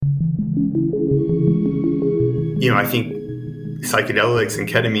I think psychedelics and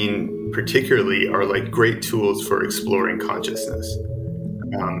ketamine particularly are like great tools for exploring consciousness.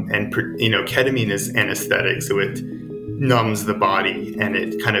 Ketamine is anesthetic, so it numbs the body and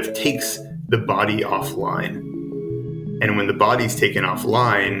it kind of takes the body offline. And when the body's taken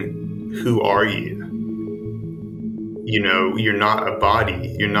offline, who are you? You're not a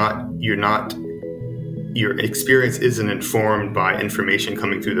body. Your experience isn't informed by information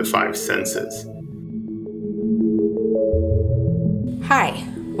coming through the five senses. Hi,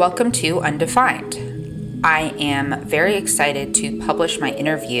 welcome to Undefined. I am very excited to publish my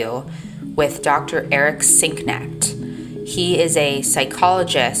interview with Dr. Eric Sinknecht. He is a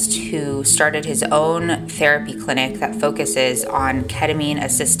psychologist who started his own therapy clinic that focuses on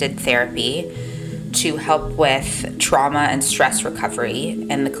ketamine-assisted therapy to help with trauma and stress recovery,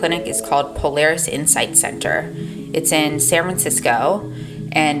 and the clinic is called Polaris Insight Center. It's in San Francisco,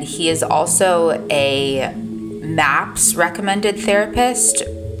 and he is also a MAPS recommended therapist,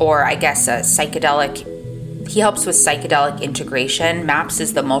 or I guess he helps with psychedelic integration. MAPS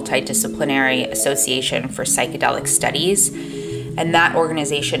is the Multidisciplinary Association for Psychedelic Studies, and that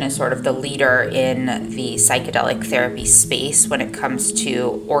organization is sort of the leader in the psychedelic therapy space when it comes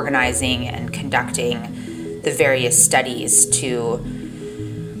to organizing and conducting the various studies to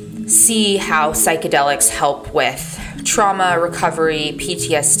see how psychedelics help with trauma recovery,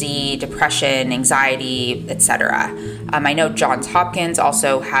 PTSD, depression, anxiety, etc. I know Johns Hopkins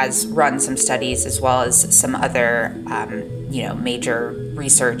also has run some studies, as well as some other, major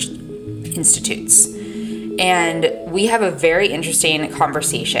research institutes. And we have a very interesting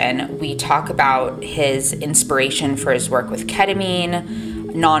conversation. We talk about his inspiration for his work with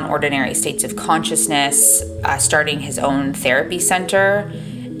ketamine, non-ordinary states of consciousness, starting his own therapy center,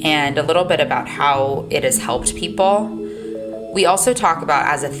 and a little bit about how it has helped people. We also talk about,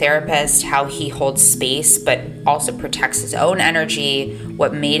 as a therapist, how he holds space but also protects his own energy,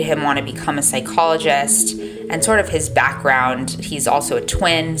 what made him want to become a psychologist, and sort of his background. He's also a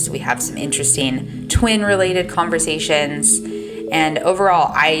twin, so we have some interesting twin-related conversations. And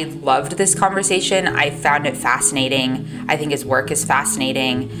overall, I loved this conversation. I found it fascinating. I think his work is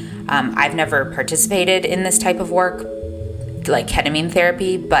fascinating. I've never participated in this type of work, like ketamine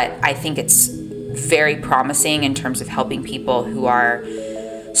therapy, but I think it's very promising in terms of helping people who are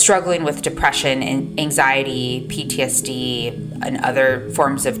struggling with depression and anxiety, PTSD, and other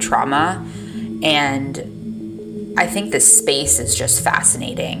forms of trauma. And I think this space is just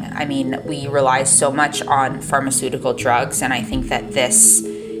fascinating. I mean, we rely so much on pharmaceutical drugs, and I think that this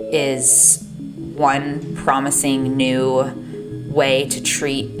is one promising new way to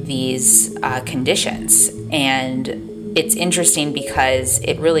treat these conditions. And it's interesting because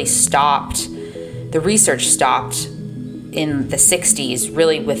it really the research stopped in the 60s,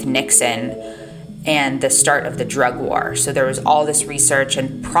 really with Nixon and the start of the drug war. So there was all this research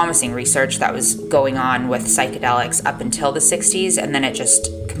and promising research that was going on with psychedelics up until the 60s, and then it just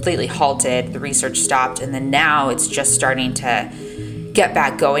completely halted, the research stopped, and then now it's just starting to get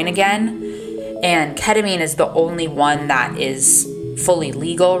back going again. And ketamine is the only one that is fully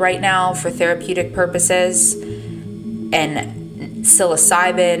legal right now for therapeutic purposes. And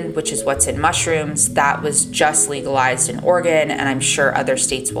psilocybin, which is what's in mushrooms, that was just legalized in Oregon, and I'm sure other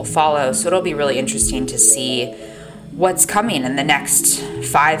states will follow. So it'll be really interesting to see what's coming in the next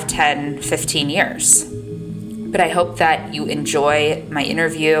 5, 10, 15 years. But I hope that you enjoy my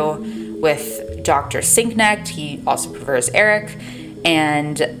interview with Dr. Sinknecht. He also prefers Eric,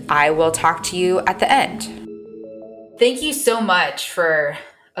 and I will talk to you at the end. Thank you so much for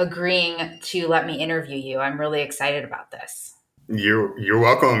agreeing to let me interview you. I'm really excited about this. You're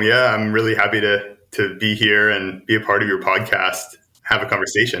welcome. Yeah, I'm really happy to be here and be a part of your podcast, have a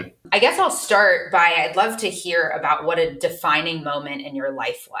conversation. I guess I'll start by, I'd love to hear about what a defining moment in your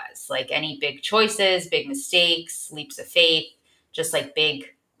life was. Like any big choices, big mistakes, leaps of faith, just like big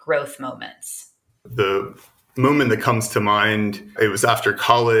growth moments. The moment that comes to mind, it was after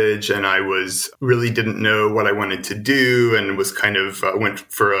college, and I really didn't know what I wanted to do, and was kind of went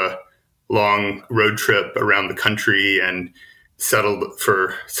for a long road trip around the country and settled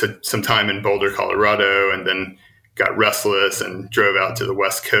for some time in Boulder, Colorado, and then got restless and drove out to the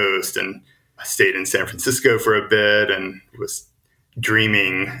West Coast, and I stayed in San Francisco for a bit and was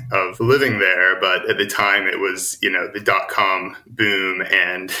dreaming of living there. But at the time it was, the .com boom,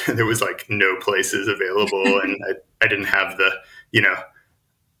 and there was like no places available. And I didn't have the,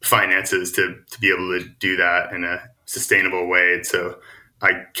 finances to be able to do that in a sustainable way. And so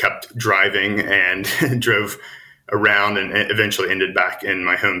I kept driving and drove around and eventually ended back in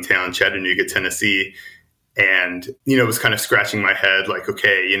my hometown, Chattanooga, Tennessee. And, was kind of scratching my head like,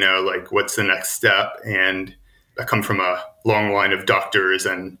 okay, like what's the next step? And I come from a long line of doctors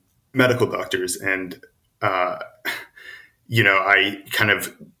and medical doctors. And, I kind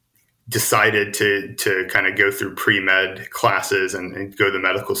of decided to kind of go through pre-med classes and go the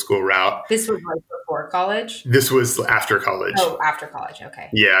medical school route. This was like before college? This was after college. Oh, after college. Okay.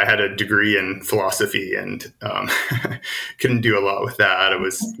 Yeah, I had a degree in philosophy and couldn't do a lot with that. I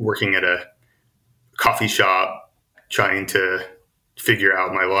was working at a coffee shop trying to figure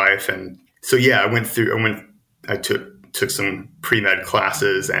out my life. And so, yeah, I took some pre-med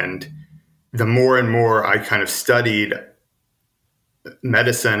classes, and the more and more I kind of studied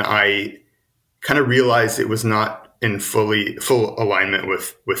medicine, I kind of realized it was not in full alignment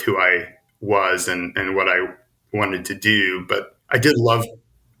with who I was and what I wanted to do. But I loved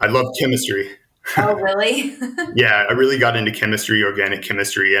chemistry. Oh, really? Yeah, I really got into chemistry, organic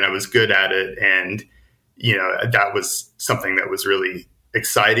chemistry, and I was good at it. And, that was something that was really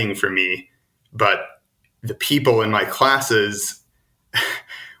exciting for me. But the people in my classes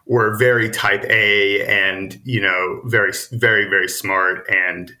were very type A and, very, very, very smart.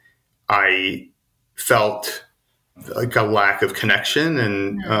 And I felt like a lack of connection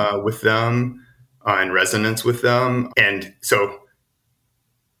and with them and resonance with them. And so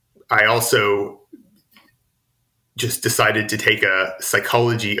I also just decided to take a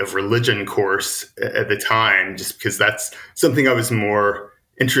psychology of religion course at the time, just because that's something I was more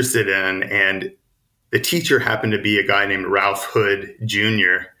interested in. And the teacher happened to be a guy named Ralph Hood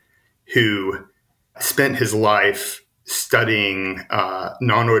Jr., who spent his life studying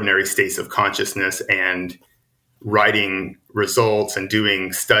non-ordinary states of consciousness and writing results and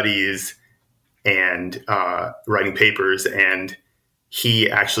doing studies and writing papers. And he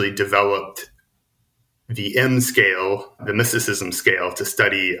actually developed the M scale, the mysticism scale,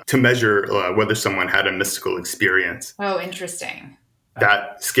 to measure whether someone had a mystical experience. Oh, interesting.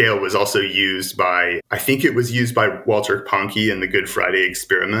 That scale was also used by Walter Pahnke in the Good Friday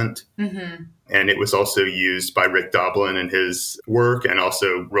Experiment. Mm-hmm. And it was also used by Rick Doblin in his work, and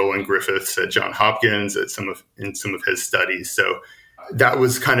also Roland Griffiths at Johns Hopkins in some of his studies. So that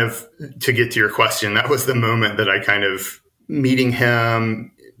was kind of, to get to your question, that was the moment that I kind of, meeting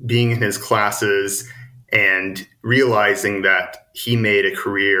him, being in his classes, and realizing that he made a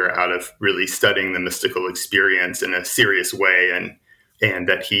career out of really studying the mystical experience in a serious way, and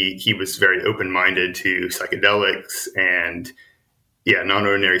that he was very open-minded to psychedelics and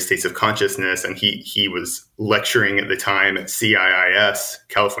non-ordinary states of consciousness. And he was lecturing at the time at CIIS,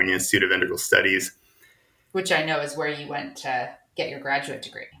 California Institute of Integral Studies, which I know is where you went to get your graduate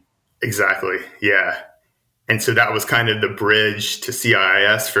degree. Exactly. Yeah. And so that was kind of the bridge to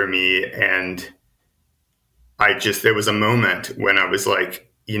CIIS for me. And there was a moment when I was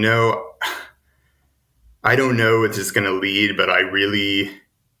like, I don't know what this is going to lead, but I really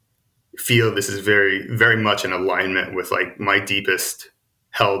feel this is very, very much in alignment with like my deepest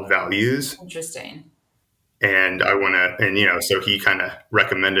held values. Interesting. And I want to, so he kind of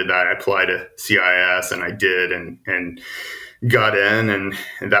recommended that I apply to CIIS, and I did, and got in. And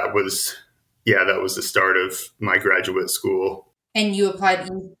that was the start of my graduate school. And you applied,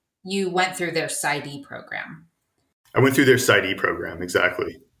 you went through their PsyD program. I went through their PsyD program,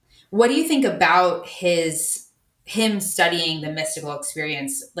 exactly. What do you think about him studying the mystical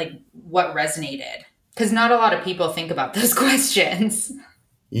experience? Like, what resonated? Because not a lot of people think about those questions.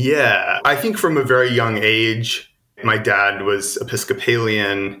 Yeah, I think from a very young age, my dad was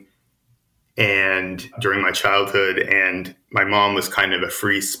Episcopalian and during my childhood, and my mom was kind of a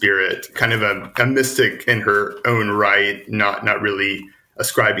free spirit, kind of a mystic in her own right, not really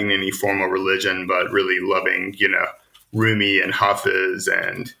ascribing any formal religion, but really loving, Rumi and Hafiz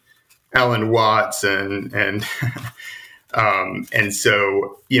and Alan Watts and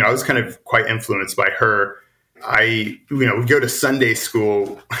so, I was kind of quite influenced by her. We go to Sunday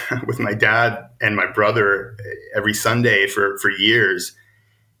school with my dad and my brother every Sunday for years.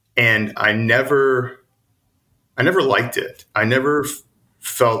 And I never liked it. I never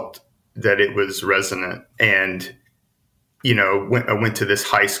felt that it was resonant. And, I went to this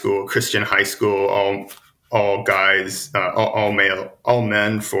high school, Christian high school, all guys, all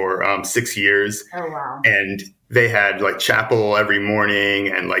men for 6 years. Oh, wow. And they had like chapel every morning,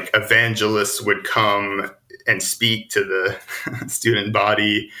 and like evangelists would come and speak to the student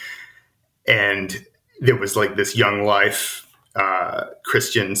body. And there was like this Young Life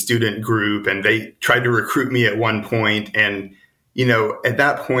Christian student group, and they tried to recruit me at one point. And, at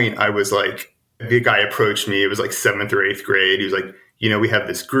that point I was like, the guy approached me, it was like 7th or 8th grade. He was like, we have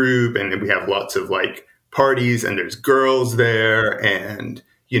this group, and we have lots of like parties, and there's girls there, and,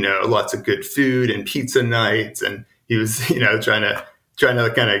 lots of good food and pizza nights. And he was, trying to kind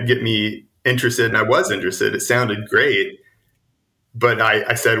of get me interested, and I was interested. It sounded great. But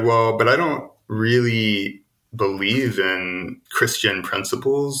I said, well, but I don't really believe in Christian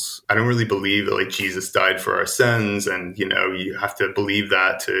principles. I don't really believe that like Jesus died for our sins and, you have to believe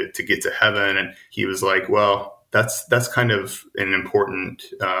that to get to heaven. And he was like, well, that's kind of an important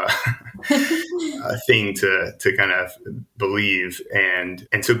thing to kind of believe. And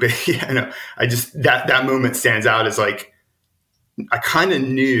so, I just, that moment stands out as like, I kind of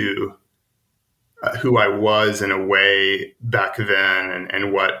knew who I was in a way back then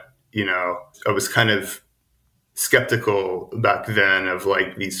and what, I was kind of skeptical back then of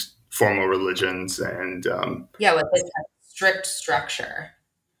like these formal religions and with this strict structure.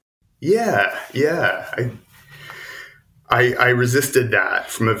 Yeah. I resisted that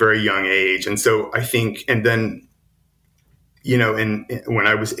from a very young age. And so I think, and then, when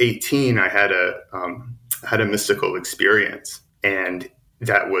I was 18, I had a mystical experience, and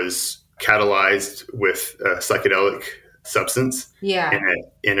that was catalyzed with a psychedelic substance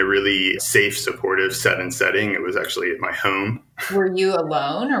in a really safe, supportive setting. It was actually at my home. Were you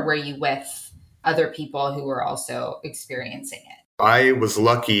alone or were you with other people who were also experiencing it? I was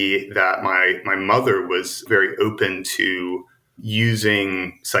lucky that my mother was very open to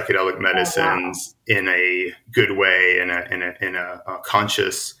using psychedelic medicines in a good way, in a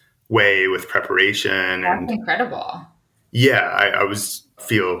conscious way with preparation. That's incredible. Yeah, I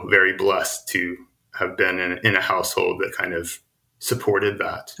feel very blessed to have been in a household that kind of supported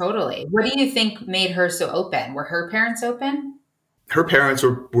that. Totally. What do you think made her so open? Were her parents open? Her parents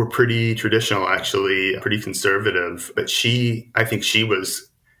were pretty traditional, actually, pretty conservative. But I think she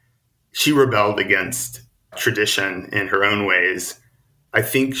rebelled against tradition in her own ways. I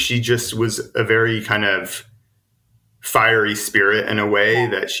think she just was a very kind of fiery spirit in a way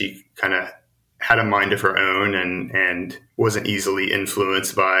that she kind of had a mind of her own and wasn't easily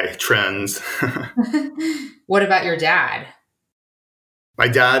influenced by trends. What about your dad? My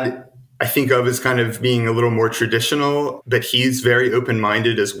dad, I think of as kind of being a little more traditional, but he's very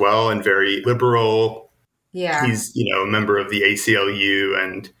open-minded as well and very liberal. Yeah. He's, a member of the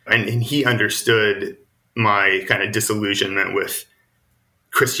ACLU and he understood my kind of disillusionment with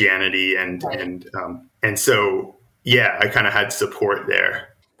Christianity and so, yeah, I kind of had support there.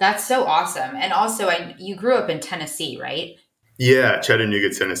 That's so awesome. And also you grew up in Tennessee, right? Yeah,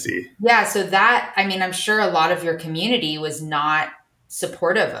 Chattanooga, Tennessee. Yeah. So that, I'm sure a lot of your community was not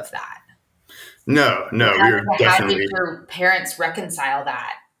supportive of that. No, we were definitely. How did your parents reconcile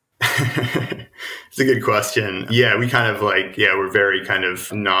that? It's a good question. Yeah, we kind of we're very kind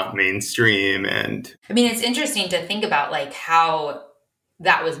of not mainstream. And it's interesting to think about like how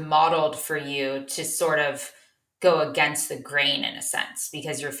that was modeled for you to sort of go against the grain in a sense,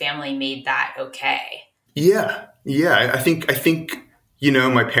 because your family made that okay. Yeah. I think,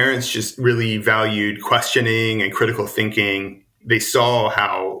 my parents just really valued questioning and critical thinking. They saw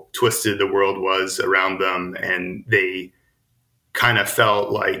how twisted the world was around them, and they kind of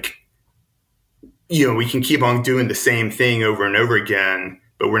felt like, we can keep on doing the same thing over and over again,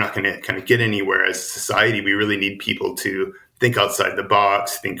 but we're not going to kind of get anywhere as a society. We really need people to think outside the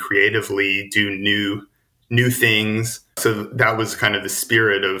box, think creatively, do new things. So that was kind of the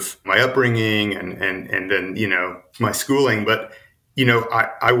spirit of my upbringing and then, my schooling. But,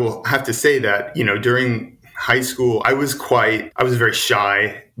 I will have to say that, during high school, I was a very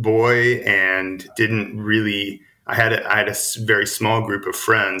shy boy and didn't really, I had a very small group of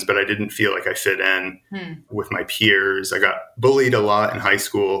friends, but I didn't feel like I fit in with my peers. I got bullied a lot in high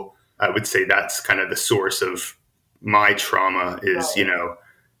school. I would say that's kind of the source of my trauma is,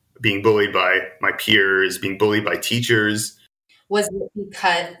 being bullied by my peers, being bullied by teachers. Was it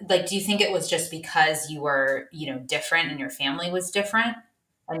because, do you think it was just because you were, different and your family was different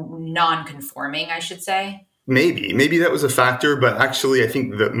and non-conforming, I should say? Maybe that was a factor, but actually I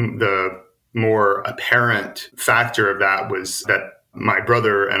think the more apparent factor of that was that my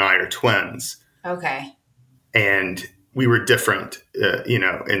brother and I are twins. Okay. And we were different,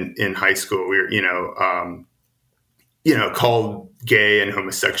 in high school. We were, called gay and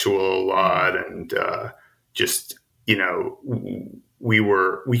homosexual a lot. And just, I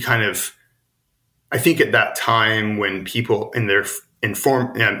think at that time when people in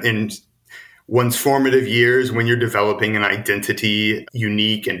one's formative years, when you're developing an identity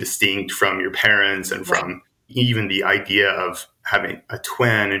unique and distinct from your parents and from even the idea of having a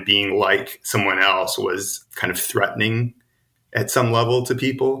twin and being like someone else was kind of threatening at some level to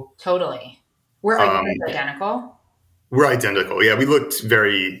people. Totally. Were you identical? We're identical. Yeah, we looked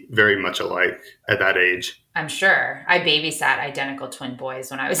very, very much alike at that age. I'm sure. I babysat identical twin boys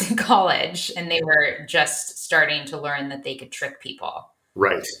when I was in college, and they were just starting to learn that they could trick people.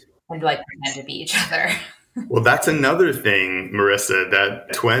 Right. and like pretend to be each other. Well, that's another thing, Marissa,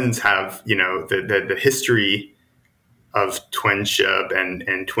 that twins have, the history of twinship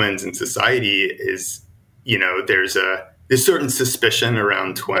and twins in society is, there's certain suspicion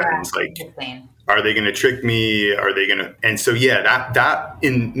around twins. Yeah, like, interesting. are they going to trick me? Are they going to? And so, yeah, that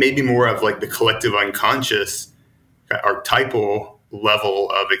in maybe more of like the collective unconscious archetypal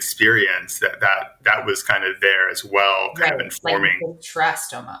level of experience that was kind of there as well, kind of informing like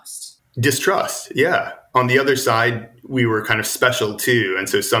trust almost. Distrust, yeah. On the other side, we were kind of special too. And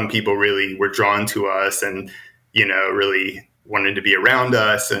so some people really were drawn to us and, really wanted to be around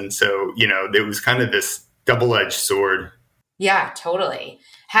us. And so, there was kind of this double-edged sword. Yeah, totally.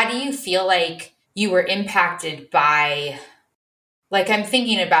 How do you feel like you were impacted by, like, I'm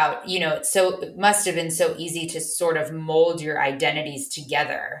thinking about, so it must have been so easy to sort of mold your identities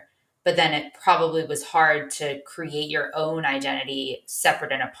together, but then it probably was hard to create your own identity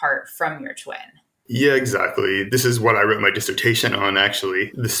separate and apart from your twin. Yeah, exactly. This is what I wrote my dissertation on,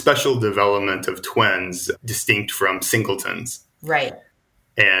 actually. The special development of twins distinct from singletons. Right.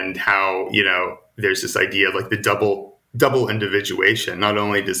 And how, there's this idea of like the double individuation. Not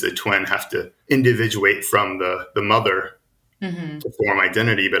only does the twin have to individuate from the mother to form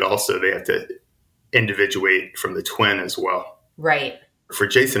identity, but also they have to individuate from the twin as well. Right. For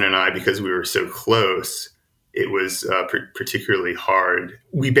Jason and I, because we were so close, it was particularly hard.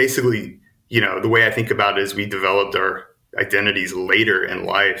 We basically, the way I think about it is we developed our identities later in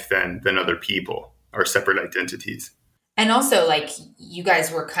life than other people, our separate identities. And also, like, you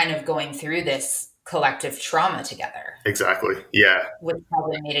guys were kind of going through this collective trauma together. Exactly. Yeah. Which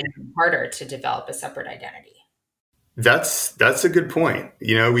probably made it even harder to develop a separate identity. That's a good point.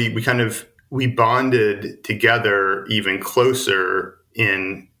 We bonded together even closer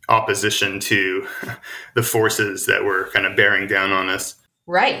in opposition to the forces that were kind of bearing down on us.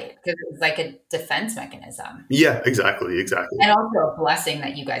 Right. Because it was like a defense mechanism. Yeah, exactly. And also a blessing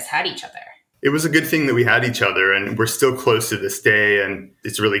that you guys had each other. It was a good thing that we had each other, and we're still close to this day. And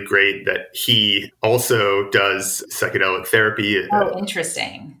it's really great that he also does psychedelic therapy. Oh,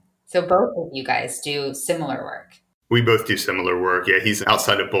 interesting. So both of you guys do similar work. We both do similar work. Yeah, he's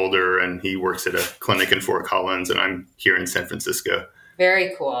outside of Boulder and he works at a clinic in Fort Collins, and I'm here in San Francisco.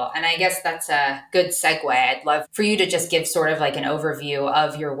 Very cool. And I guess that's a good segue. I'd love for you to just give sort of like an overview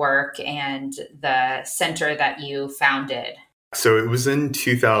of your work and the center that you founded. So it was in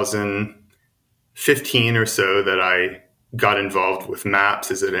 2015 or so that I got involved with MAPS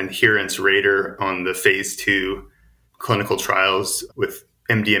as an adherence rater on the phase 2 clinical trials with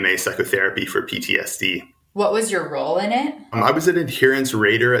MDMA psychotherapy for PTSD. What was your role in it? I was an adherence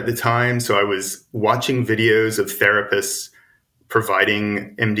rater at the time. So I was watching videos of therapists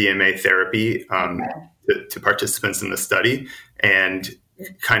providing MDMA therapy to participants in the study and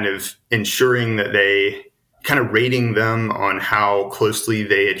kind of ensuring that they kind of rating them on how closely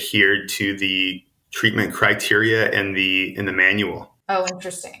they adhered to the treatment criteria in the manual. Oh,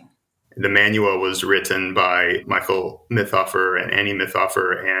 interesting. The manual was written by Michael Mithofer and Annie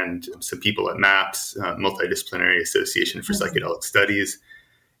Mithofer and some people at MAPS, Multidisciplinary Association for Psychedelic Studies.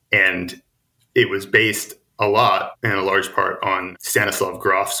 And it was based a lot and a large part on Stanislav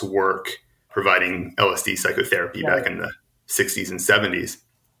Grof's work providing LSD psychotherapy back in the 60s and 70s.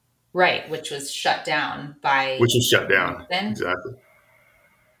 Right, which was shut down by... Which was shut down, exactly.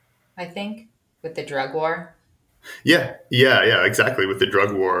 I think, with the drug war. Yeah, exactly. With the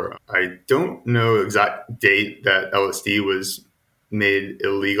drug war. I don't know exact date that LSD was made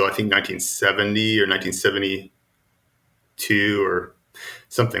illegal. I think 1970 or 1972 or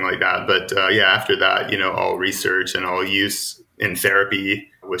something like that. But after that, all research and all use in therapy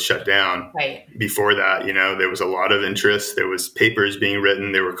was shut down. Right. Before that, there was a lot of interest. There was papers being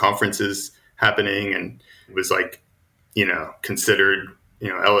written. There were conferences happening, and it was like, considered.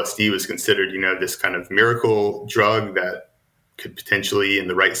 LSD was considered, this kind of miracle drug that could potentially, in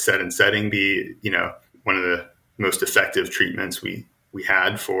the right set and setting, be, one of the most effective treatments we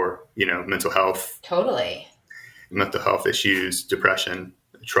had for, mental health. Totally. Mental health issues, depression,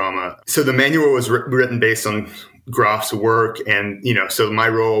 trauma. So the manual was written based on Grof's work. And, so my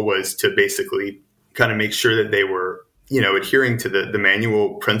role was to basically kind of make sure that they were, adhering to the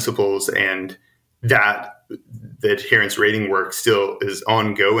manual principles, and that the adherence rating work still is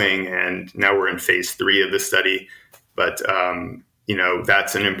ongoing, and now we're in phase 3 of the study. But,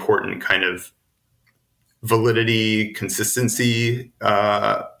 that's an important kind of validity, consistency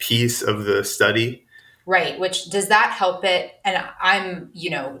piece of the study. Right. Which, does that help it? And I'm,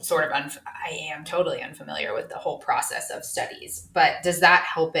 I am totally unfamiliar with the whole process of studies, but does that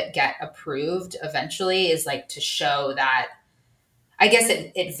help it get approved eventually, is like to show that, I guess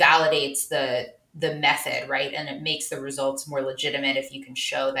it validates the method, right? And it makes the results more legitimate if you can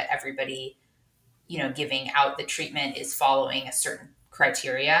show that everybody, giving out the treatment is following a certain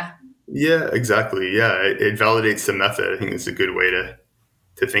criteria. Yeah, exactly. Yeah, it validates the method. I think it's a good way to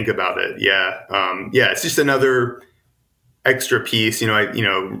think about it. Yeah, yeah. It's just another extra piece.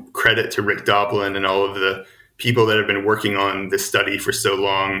 Credit to Rick Doblin and all of the people that have been working on this study for so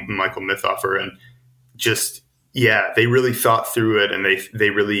long, Michael Mithofer, and just they really thought through it, and they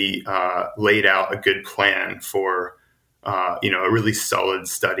really laid out a good plan for a really solid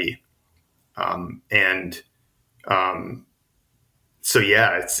study. And so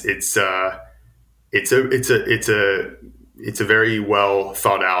it's a very well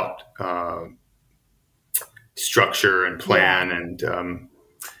thought out structure and plan. Yeah. And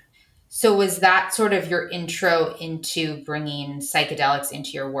So was that sort of your intro into bringing psychedelics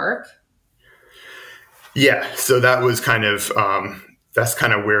into your work? Yeah, so that was kind of that's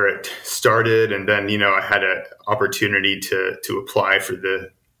kind of where it started, and then I had an opportunity to apply for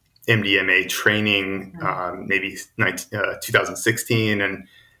the MDMA training, maybe 2016, and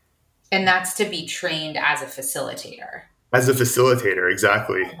that's to be trained as a facilitator. As a facilitator,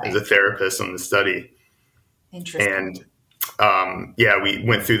 exactly, Okay. as a therapist on the study. Interesting. And we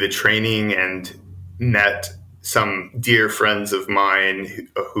went through the training and met some dear friends of mine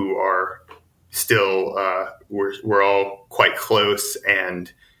who are still we're all quite close,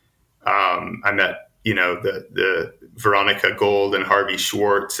 and I met the Veronica Gold and Harvey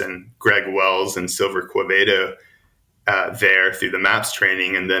Schwartz and Greg Wells and Silver Quevedo there through the MAPS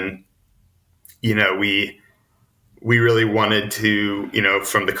training, and then we really wanted to,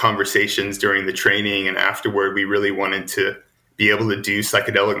 from the conversations during the training and afterward, we really wanted to be able to do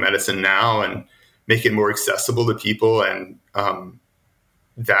psychedelic medicine now and make it more accessible to people, and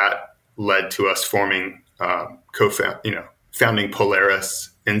that led to us forming founding Polaris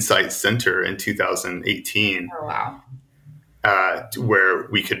Insight Center in 2018. Oh, wow. Where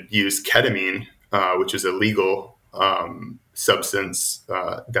we could use ketamine, which is a legal substance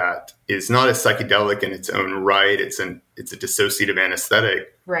that is not a psychedelic in its own right. It's a dissociative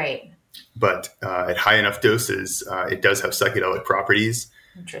anesthetic, right? But at high enough doses, it does have psychedelic properties.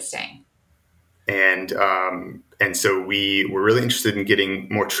 Interesting. And so we were really interested in getting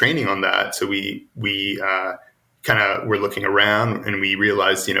more training on that. So we kind of were looking around, and we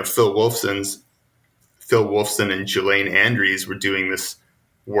realized, Phil Wolfson and Jelaine Andrews were doing this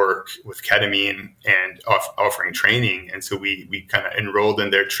work with ketamine and offering training. And so we kind of enrolled in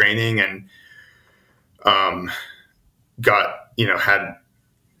their training and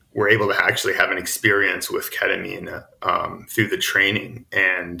were able to actually have an experience with ketamine through the training,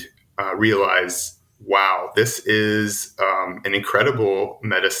 and realize, wow, this is an incredible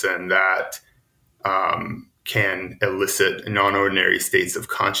medicine that can elicit non-ordinary states of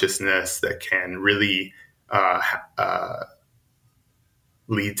consciousness that can really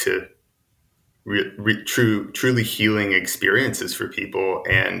lead to truly healing experiences for people.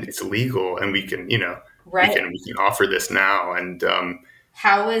 And it's legal, and we can, right. we can offer this now. And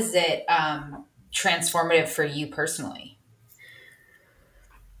how is it transformative for you personally?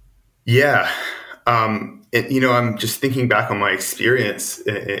 Yeah. I'm just thinking back on my experience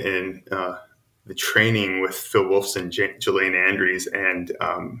in the training with Phil Wolfson, Jelaine Andrews, and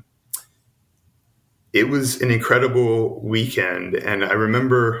it was an incredible weekend. And I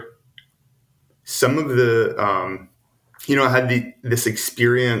remember some of the, I had this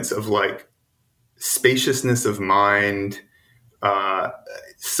experience of like spaciousness of mind,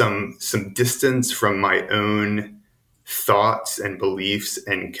 some distance from my own thoughts and beliefs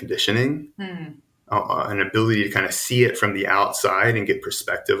and conditioning, an ability to kind of see it from the outside and get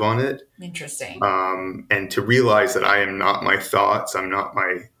perspective on it. Interesting. And to realize that I am not my thoughts, I'm not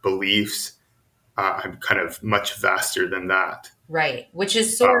my beliefs. I'm kind of much vaster than that. Right. Which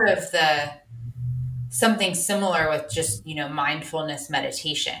is sort of something similar with just, mindfulness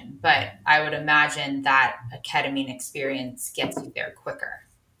meditation. But I would imagine that a ketamine experience gets you there quicker.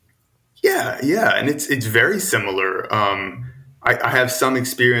 Yeah. And it's very similar. I have some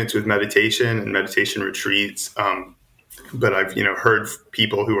experience with meditation and meditation retreats. But I've, heard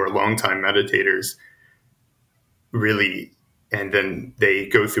people who are longtime meditators really, and then they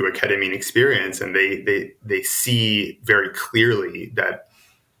go through a ketamine experience, and they see very clearly that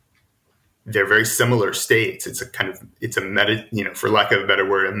they're very similar states. It's for lack of a better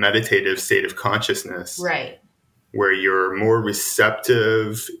word, a meditative state of consciousness, right? Where you're more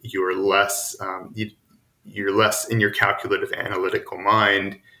receptive, you're less in your calculative analytical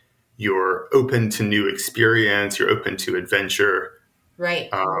mind, you're open to new experience, you're open to adventure, right?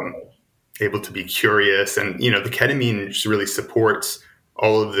 able to be curious. And, the ketamine just really supports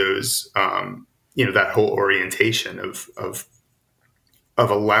all of those, that whole orientation of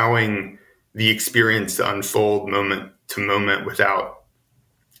allowing the experience to unfold moment to moment without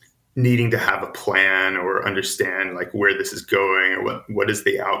needing to have a plan or understand like where this is going or what is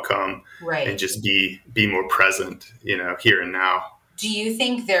the outcome, right? And just be more present, here and now. Do you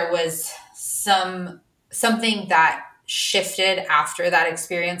think there was something that shifted after that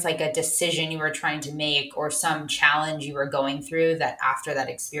experience, like a decision you were trying to make or some challenge you were going through, that after that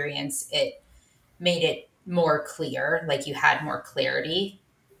experience, it made it more clear, like you had more clarity?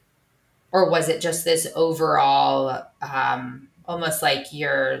 Or was it just this overall, almost like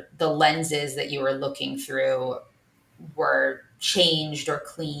the lenses that you were looking through were changed or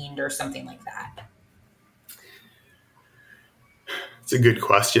cleaned or something like that? It's a good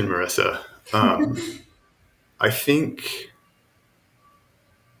question, Marissa. I think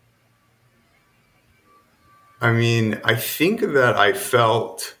that I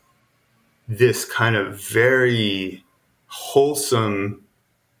felt this kind of very wholesome,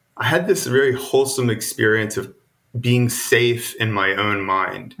 I had this very wholesome experience of being safe in my own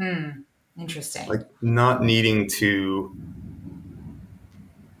mind. Interesting. Like not needing to,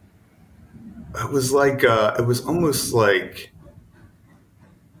 it was almost like,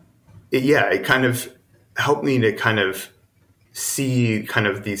 it kind of helped me to kind of see kind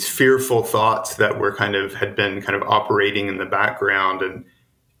of these fearful thoughts that had been kind of operating in the background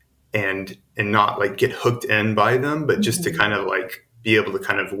and not like get hooked in by them, but just to kind of like be able to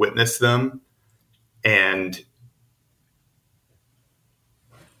kind of witness them and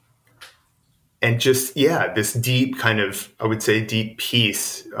just, this deep kind of, I would say deep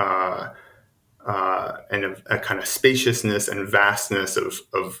peace, and a kind of spaciousness and vastness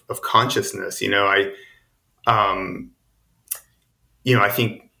of consciousness. I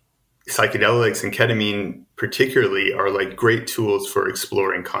think psychedelics and ketamine particularly are like great tools for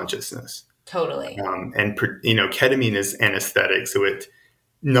exploring consciousness. Totally. Ketamine is anesthetic, so it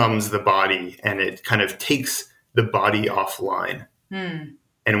numbs the body and it kind of takes the body offline.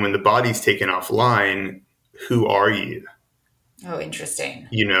 And when the body's taken offline, who are you? Oh, interesting.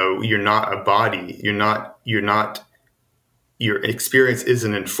 You're not a body. Your experience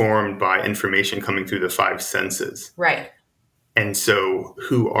isn't informed by information coming through the five senses. Right. And so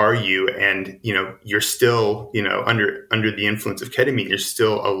who are you? And, you're still, under the influence of ketamine, you're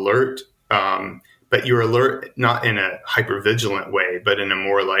still alert. But you're alert, not in a hypervigilant way, but in a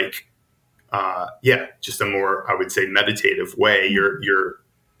more like, just a more, I would say, meditative way.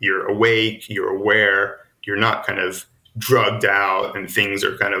 You're awake, you're aware, you're not kind of drugged out and things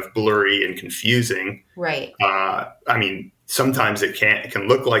are kind of blurry and confusing. Right. Sometimes it can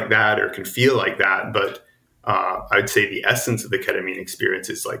look like that or can feel like that, but I'd say the essence of the ketamine experience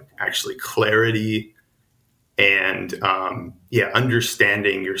is like actually clarity and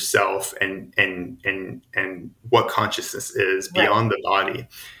understanding yourself and what consciousness is beyond the body.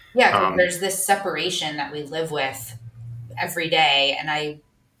 Yeah, there's this separation that we live with every day, and I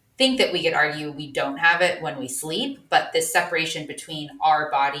think that we could argue we don't have it when we sleep, but this separation between our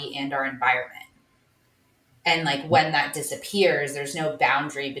body and our environment. And like when that disappears, there's no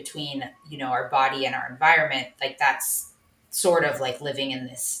boundary between, our body and our environment. Like that's sort of like living in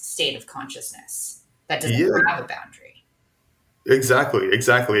this state of consciousness that doesn't have a boundary. Exactly.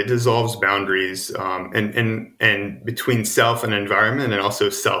 It dissolves boundaries and between self and environment and also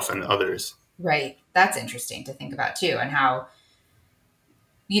self and others. Right. That's interesting to think about too. And how,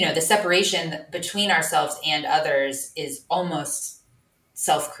 the separation between ourselves and others is almost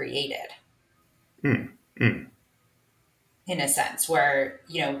self-created. In a sense where,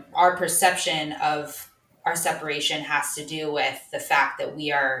 our perception of our separation has to do with the fact that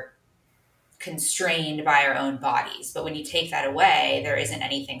we are constrained by our own bodies. But when you take that away, there isn't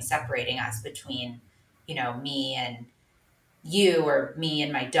anything separating us between, me and you or me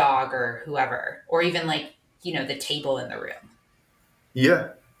and my dog or whoever, or even like, the table in the room. Yeah,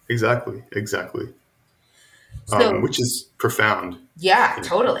 exactly. So, which is profound. Yeah,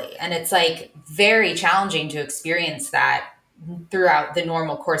 totally. And it's like very challenging to experience that throughout the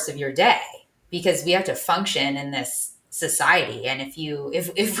normal course of your day, because we have to function in this society. And if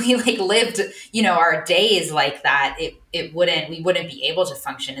we like lived, our days like that, we wouldn't be able to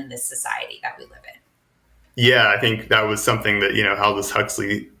function in this society that we live in. Yeah, I think that was something that, Aldous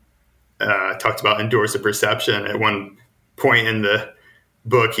Huxley talked about in Doors of Perception. At one point in the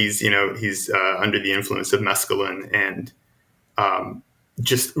book, he's under the influence of mescaline and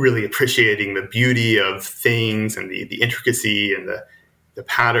just really appreciating the beauty of things and the intricacy and the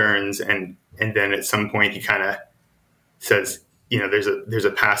patterns. And then at some point he kind of says, there's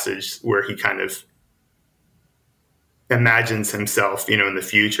a passage where he kind of imagines himself, in the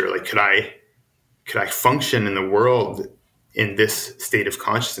future, like, could I function in the world in this state of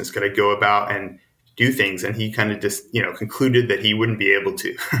consciousness? Could I go about and do things? And he kind of just, concluded that he wouldn't be able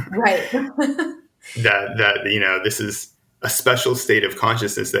to. Right. that this is a special state of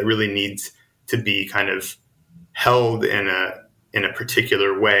consciousness that really needs to be kind of held in a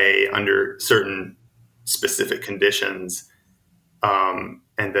particular way under certain specific conditions, and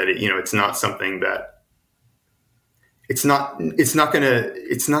that it's not something that it's not gonna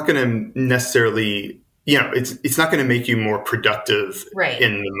necessarily, it's not gonna make you more productive right.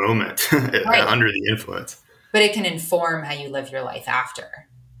 in the moment right. under the influence. But it can inform how you live your life after.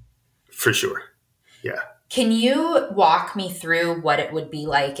 For sure. Yeah. Can you walk me through what it would be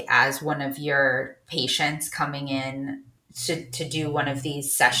like as one of your patients coming in to do one of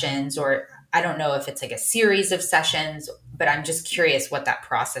these sessions? Or I don't know if it's like a series of sessions, but I'm just curious what that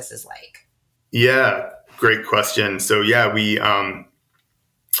process is like. Yeah, great question. So yeah, we're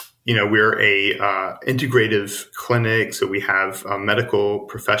a integrative clinic. So we have medical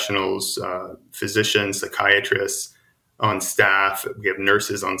professionals, physicians, psychiatrists on staff. We have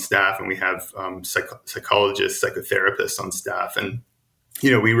nurses on staff, and we have psychologists, psychotherapists on staff. And,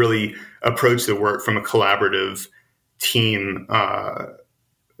 we really approach the work from a collaborative team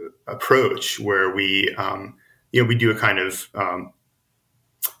approach where we do a kind of,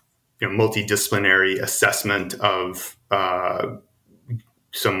 multidisciplinary assessment of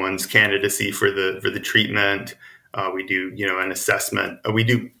someone's candidacy for the treatment. We do, an assessment. We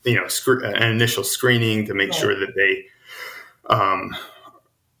do, an initial screening to make sure that they,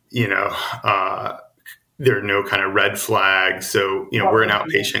 there are no kind of red flags. So, we're an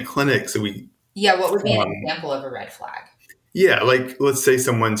outpatient clinic. So what would be an example of a red flag? Yeah. Like, let's say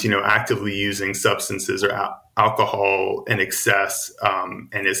someone's, actively using substances or alcohol in excess,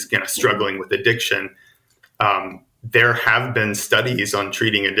 and is, struggling with addiction. There have been studies on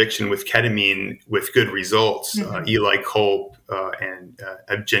treating addiction with ketamine with good results. Mm-hmm. Eli Kolb and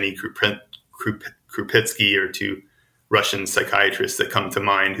Evgeny Krupitsky are two Russian psychiatrists that come to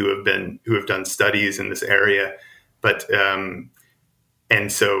mind who have done studies in this area. But and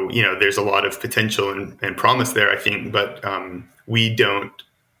so there's a lot of potential and promise there, I think. But we don't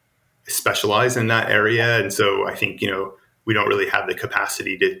specialize in that area, and so I think we don't really have the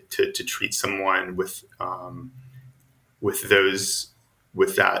capacity to treat someone with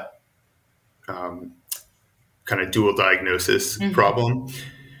that kind of dual diagnosis mm-hmm. problem.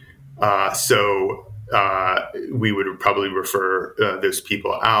 So we would probably refer those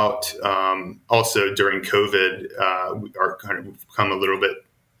people out. Also, during COVID, we are kind of become a little bit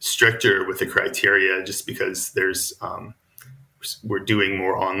stricter with the criteria, just because we're doing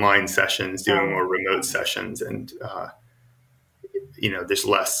more online sessions, doing more remote sessions, and there's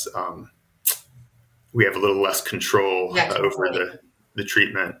less. We have a little less control over the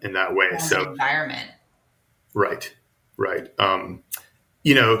treatment in that way. So environment. Right.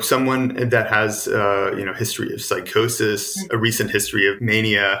 Someone that has, history of psychosis, mm-hmm. a recent history of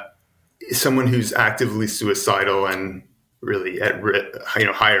mania, someone who's actively suicidal and really at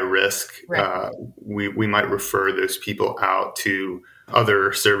higher risk, right. We might refer those people out to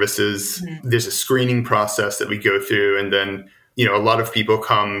other services. Mm-hmm. There's a screening process that we go through. And then, a lot of people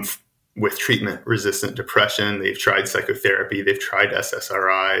come with treatment-resistant depression. They've tried psychotherapy. They've tried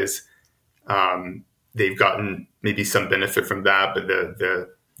SSRIs. They've gotten maybe some benefit from that, but the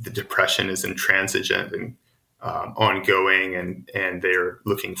depression is intransigent and ongoing, and they're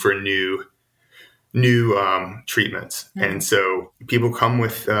looking for new treatments. Mm-hmm. And so people come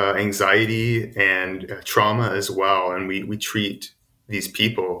with anxiety and trauma as well, and we treat these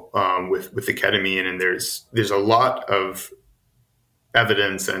people with the ketamine. And there's a lot of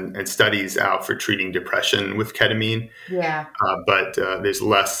evidence and studies out for treating depression with ketamine. Yeah. But there's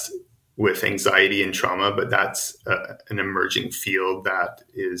less with anxiety and trauma, but that's an emerging field that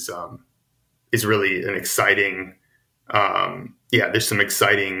is really an exciting, there's some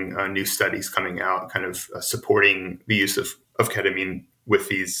exciting new studies coming out kind of supporting the use of ketamine with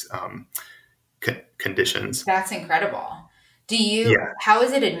these conditions. That's incredible. How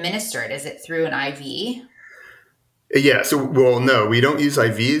is it administered? Is it through an IV? Yeah. So, no, we don't use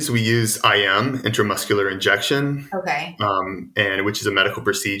IVs. We use IM, intramuscular injection. Okay. And which is a medical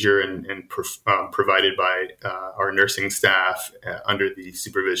procedure and provided by our nursing staff under the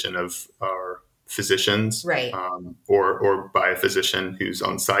supervision of our physicians, right? Or by a physician who's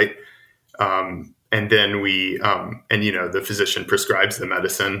on site. And then the physician prescribes the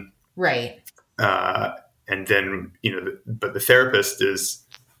medicine, right? And then but the therapist is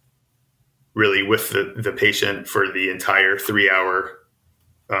really with the patient for the entire 3 hour,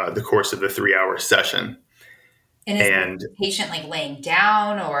 the course of the 3 hour session. And is the patient like laying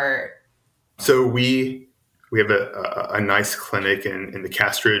down or? So we have a nice clinic in the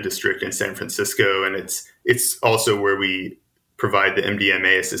Castro district in San Francisco, and it's also where we provide the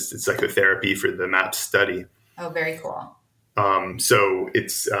MDMA assisted psychotherapy for the MAPS study. Oh, very cool. So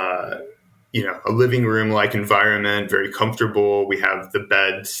it's a living room like environment, very comfortable. We have the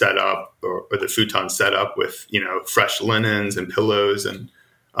bed set up or the futon set up with fresh linens and pillows, and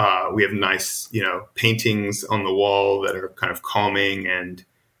we have nice paintings on the wall that are kind of calming and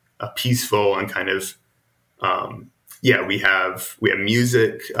peaceful and kind of we have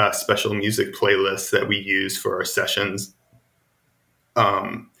music, special music playlists that we use for our sessions,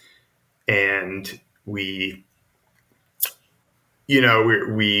 and we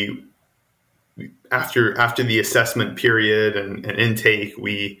after the assessment period and intake,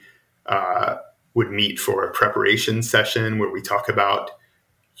 we would meet for a preparation session where we talk about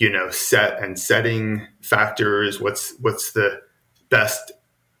set and setting factors. What's the best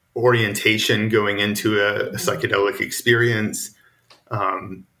orientation going into a psychedelic experience?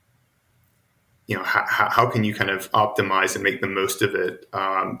 How can you kind of optimize and make the most of it?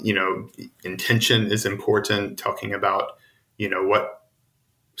 Intention is important. Talking about what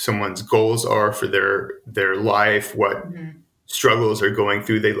someone's goals are for their life, what struggles are going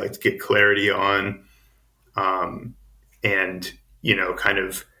through they'd like to get clarity on, and kind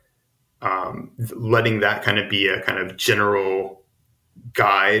of letting that kind of be a kind of general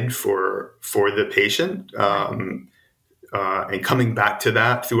guide for the patient, and coming back to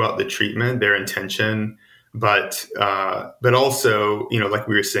that throughout the treatment, their intention, but also like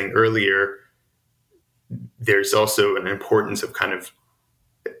we were saying earlier, there's also an importance of kind of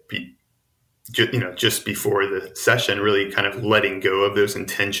just before the session, really kind of letting go of those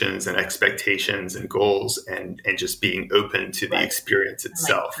intentions and expectations and goals, and just being open to the experience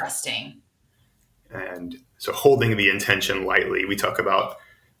itself. Like trusting. And so holding the intention lightly, we talk about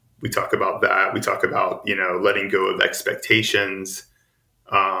that. We talk about, letting go of expectations.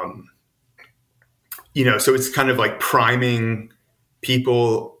 So it's kind of like priming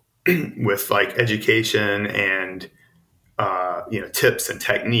people with like education and, tips and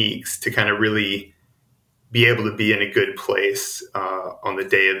techniques to kind of really be able to be in a good place on the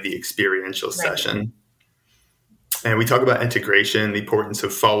day of the experiential session. And we talk about integration, the importance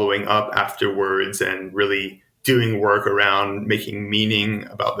of following up afterwards and really doing work around making meaning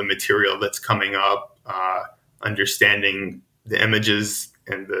about the material that's coming up, understanding the images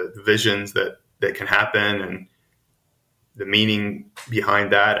and the visions that can happen and the meaning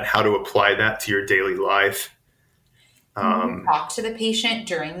behind that and how to apply that to your daily life. Talk to the patient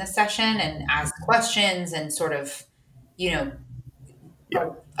during the session and ask questions and sort of,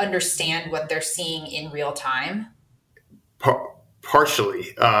 understand what they're seeing in real time.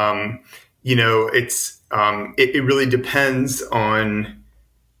 Partially, it's it really depends on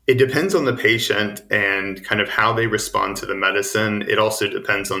the patient and kind of how they respond to the medicine. It also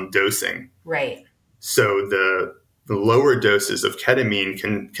depends on dosing. Right. So the lower doses of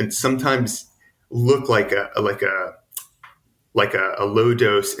ketamine can sometimes look like a low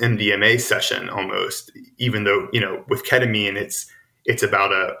dose MDMA session almost, even though, with ketamine, it's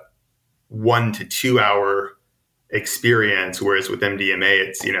about a 1 to 2 hour experience. Whereas with MDMA,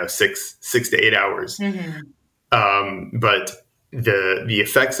 it's, 6 to 8 hours. Mm-hmm. But the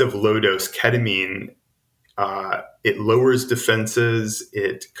effects of low dose ketamine, it lowers defenses.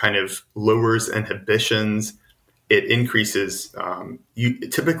 It kind of lowers inhibitions. It increases,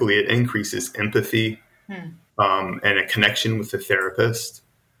 typically it increases empathy. And a connection with the therapist,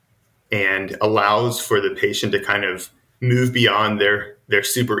 and allows for the patient to kind of move beyond their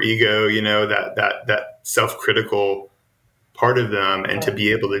super ego, that self-critical part of them, and to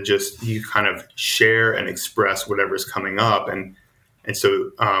be able to just you kind of share and express whatever's coming up. And so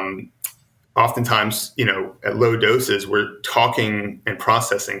oftentimes, at low doses, we're talking and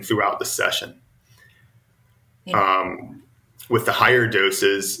processing throughout the session. With the higher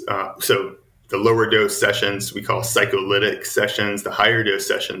doses, so the lower dose sessions we call psycholytic sessions. The higher dose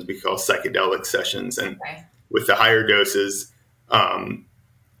sessions we call psychedelic sessions. And with the higher doses,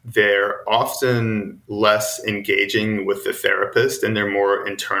 they're often less engaging with the therapist and they're more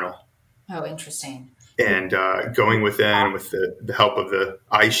internal. Oh, interesting. And going within with the help of the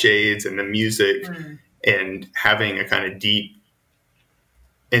eye shades and the music and having a kind of deep,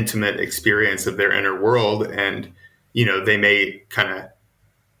 intimate experience of their inner world. And, they may kind of,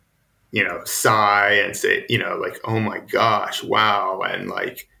 sigh and say, like, oh my gosh, wow. And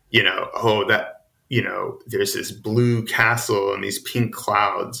like, oh, that, there's this blue castle and these pink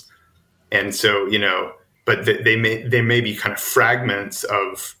clouds. And so, but they may be kind of fragments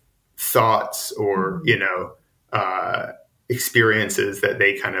of thoughts or, experiences that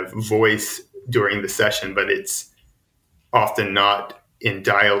they kind of voice during the session, but it's often not in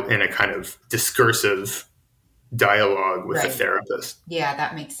a kind of discursive dialogue with the therapist. Yeah,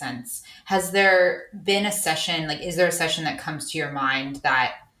 that makes sense. Has there been a session, is there a session that comes to your mind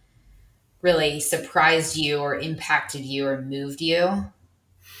that really surprised you or impacted you or moved you?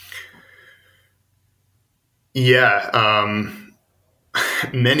 Yeah.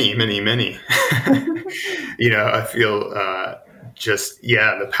 Many. I feel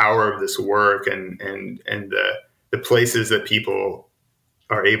the power of this work and the places that people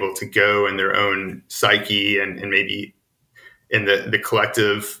are able to go in their own psyche and maybe in the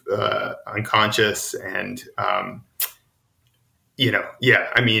collective unconscious. And,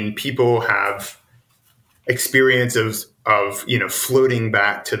 people have experiences of floating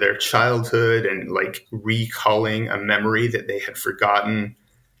back to their childhood and recalling a memory that they had forgotten,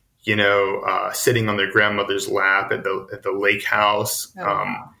 sitting on their grandmother's lap at the lake house,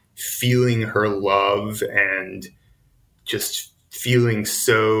 feeling her love and just feeling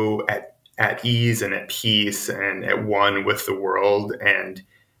so at ease and at peace and at one with the world. And,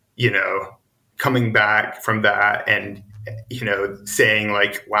 coming back from that and, saying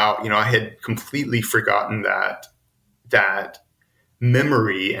wow, I had completely forgotten that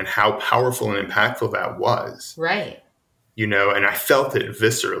memory and how powerful and impactful that was. Right. And I felt it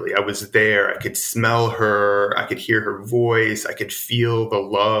viscerally. I was there. I could smell her. I could hear her voice. I could feel the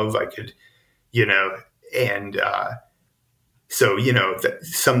love. I could, and so,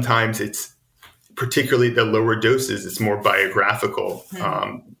 sometimes it's particularly the lower doses, it's more biographical,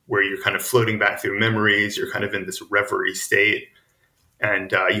 where you're kind of floating back through memories. You're kind of in this reverie state,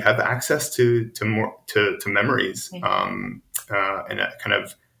 and you have access to memories, and a kind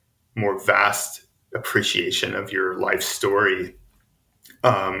of more vast appreciation of your life story.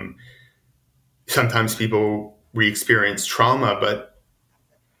 Sometimes people re-experience trauma,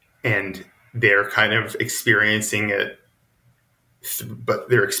 and they're kind of experiencing it, but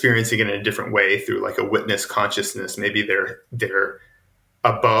they're experiencing it in a different way through a witness consciousness. Maybe they're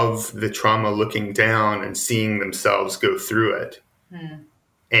above the trauma, looking down and seeing themselves go through it,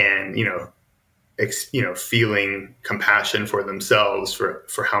 and feeling compassion for themselves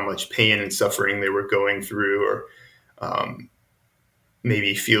for how much pain and suffering they were going through, or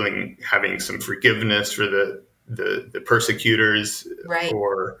maybe having some forgiveness for the persecutors, right,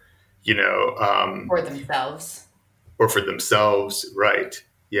 or for themselves. Right.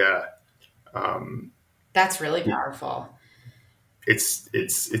 Yeah. That's really powerful.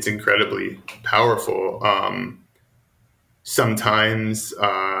 It's incredibly powerful. Sometimes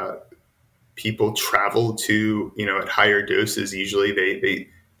people travel to, at higher doses. Usually they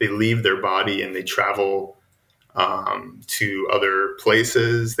leave their body and they travel to other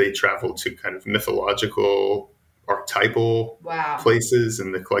places. They travel to kind of mythological, archetypal places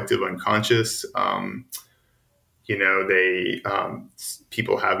in the collective unconscious.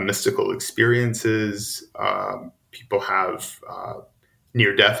 People have mystical experiences. People have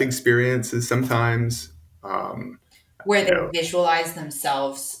near-death experiences sometimes. Where they visualize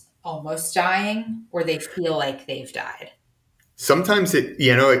themselves almost dying, or they feel like they've died. Sometimes it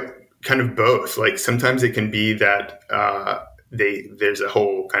kind of both. Sometimes it can be that there's a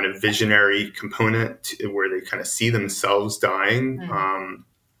whole kind of visionary component where they kind of see themselves dying.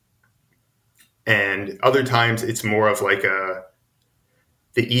 And other times it's more of the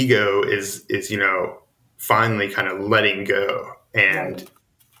ego is finally kind of letting go. And,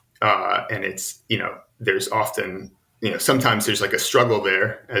 and it's, there's often, sometimes there's a struggle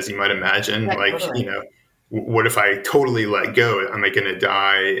there, as you might imagine, what if I totally let go? Am I going to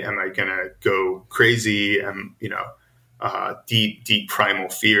die? Am I going to go crazy? Deep primal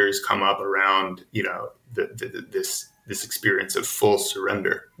fears come up around, this experience of full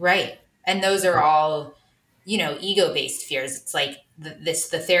surrender. Right. And those are all, ego-based fears. It's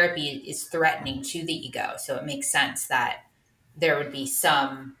the therapy is threatening to the ego. So it makes sense that there would be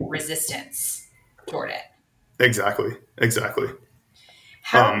some resistance toward it. Exactly.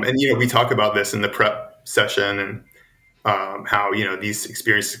 And, we talk about this in the prep session, and how, these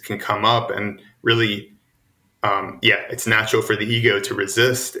experiences can come up, and really, it's natural for the ego to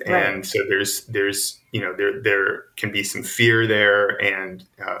resist. Right. And so there's there can be some fear there, and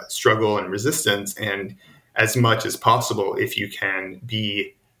struggle and resistance. And as much as possible, if you can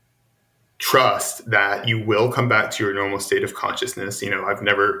trust that you will come back to your normal state of consciousness. I've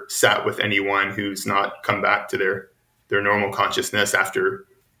never sat with anyone who's not come back to their normal consciousness after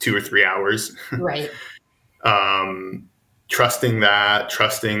 2 or 3 hours. Right. Trusting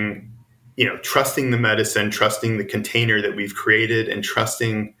trusting the medicine, trusting the container that we've created, and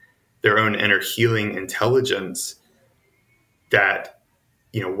trusting their own inner healing intelligence that,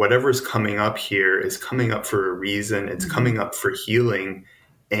 whatever's coming up here is coming up for a reason. It's coming up for healing.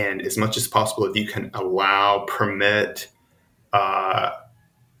 And as much as possible, if you can allow, permit,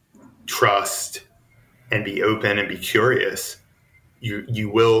 trust, and be open and be curious, you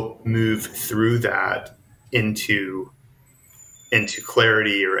will move through that into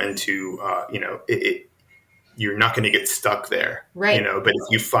clarity, or into, you're not going to get stuck there. Right. But if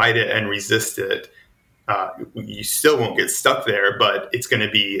you fight it and resist it, you still won't get stuck there, but it's going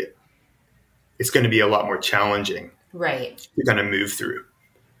to be a lot more challenging. Right. To kind of move through.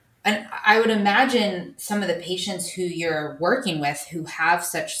 And I would imagine some of the patients who you're working with who have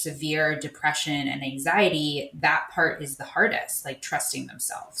such severe depression and anxiety, that part is the hardest, like trusting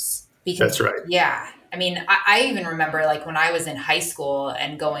themselves. Because, that's right. Yeah. I mean, I even remember like when I was in high school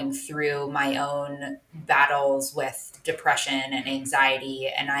and going through my own battles with depression and anxiety,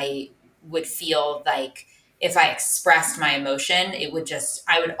 and I would feel like if I expressed my emotion,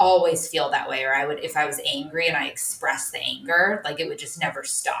 I would always feel that way. Or if I was angry and I expressed the anger, like it would just never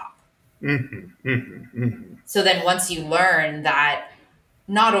stop. Mm-hmm, mm-hmm, mm-hmm. So then once you learn that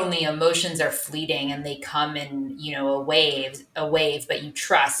not only emotions are fleeting and they come in, a wave, but you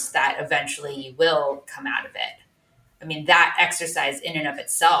trust that eventually you will come out of it. I mean, that exercise in and of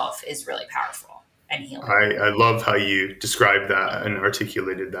itself is really powerful and healing. I love how you described that and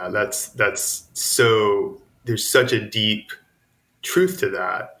articulated that. That's so, there's such a deep truth to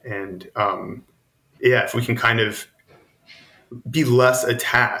that. And if we can kind of be less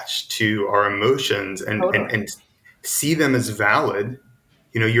attached to our emotions and, Totally. and see them as valid.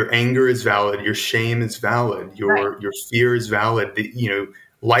 Your anger is valid. Your shame is valid. Your fear is valid.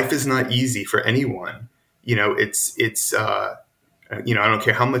 Life is not easy for anyone. It's I don't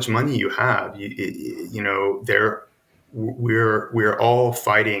care how much money you have. We're all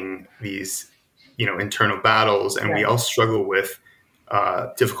fighting these, internal battles, and we all struggle with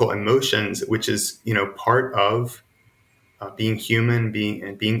difficult emotions, which is, part of being human,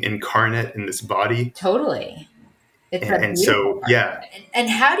 being incarnate in this body. Totally. And so, yeah. And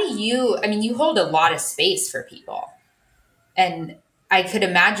how do you hold a lot of space for people. And I could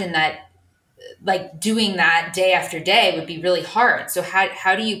imagine that like doing that day after day would be really hard. So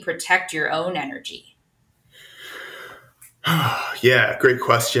how do you protect your own energy? Yeah, great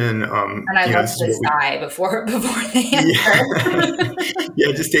question. And I love to sigh before the answer.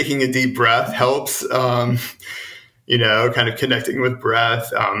 Yeah, just taking a deep breath helps, kind of connecting with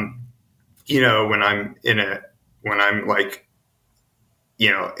breath. When I'm like,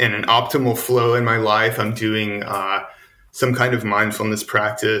 in an optimal flow in my life, I'm doing some kind of mindfulness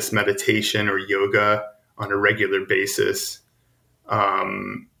practice, meditation, or yoga on a regular basis.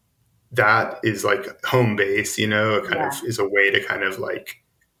 That is like home base, of is a way to kind of like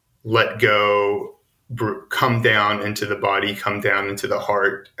let go, come down into the body, come down into the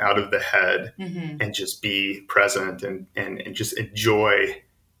heart, out of the head, and just be present and just enjoy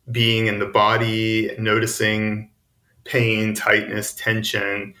being in the body, noticing pain, tightness,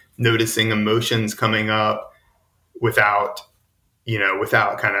 tension, noticing emotions coming up without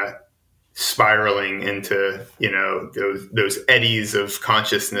kind of spiraling into, those eddies of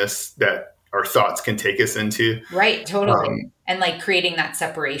consciousness that our thoughts can take us into. Right. Totally. And like creating that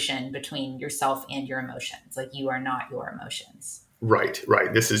separation between yourself and your emotions. Like you are not your emotions. Right.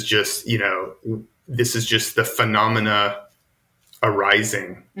 This is just, the phenomena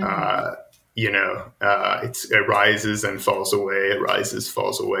arising. It arises and falls away. It rises,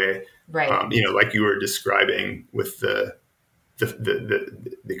 falls away. Right. Like you were describing with the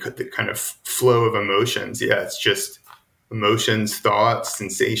kind of flow of emotions. Yeah, it's just emotions, thoughts,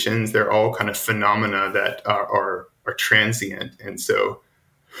 sensations. They're all kind of phenomena that are transient, and so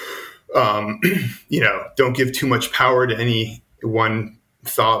don't give too much power to any one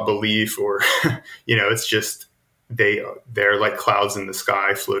thought, belief, or it's just they're like clouds in the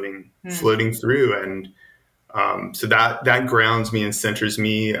sky floating through, and so that grounds me and centers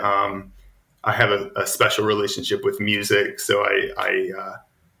me. I have a special relationship with music, so when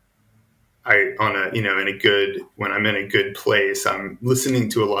I'm in a good place, I'm listening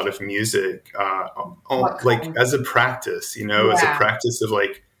to a lot of music, like as a practice, as a practice of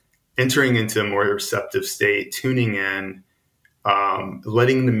like entering into a more receptive state, tuning in,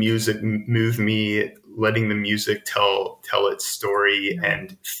 letting the music move me, letting the music tell its story,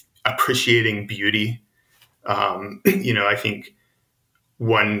 and appreciating beauty. I think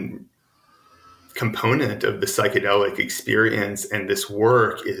one component of the psychedelic experience and this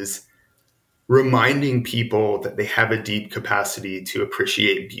work is reminding people that they have a deep capacity to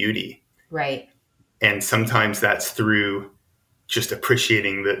appreciate beauty. Right. And sometimes that's through just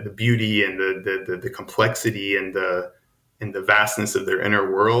appreciating the beauty and the complexity and the vastness of their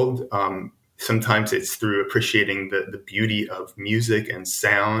inner world. Sometimes it's through appreciating the beauty of music and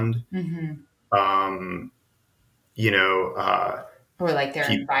sound. Mm-hmm. You know, Or like their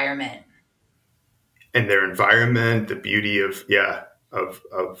environment. And their environment, the beauty of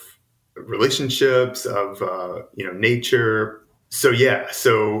relationships, of nature.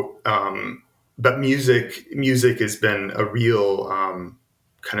 But music has been a real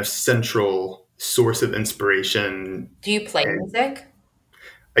kind of central source of inspiration. Do you play music?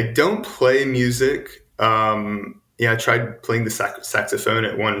 I don't play music. I tried playing the saxophone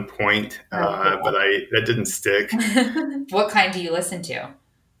at one point, but that didn't stick. What kind do you listen to?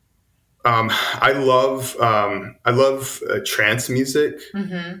 I love trance music.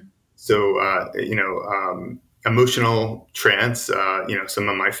 Mm-hmm. So emotional trance. Some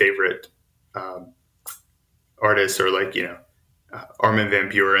of my favorite artists are like Armin van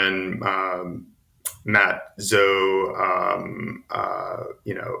Buuren, Matt Zoe,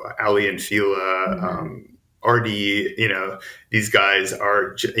 Ali and Fila, Mm-hmm. RD. These guys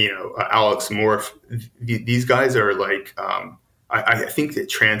are Alex Morph. These guys are like. I think that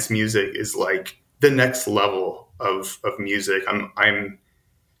trance music is like the next level of music. I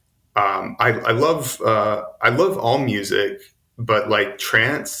love all music, but like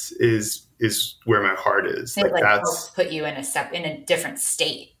trance is where my heart is. It Like that's helps put you in a different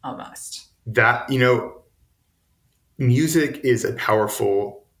state almost. That music is a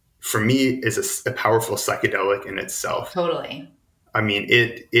powerful psychedelic in itself. Totally. I mean,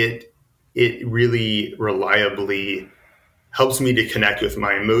 it really reliably helps me to connect with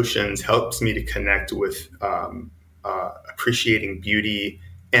my emotions, helps me to connect with appreciating beauty,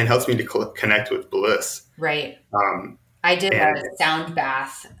 and helps me to connect with bliss. Right. I did a sound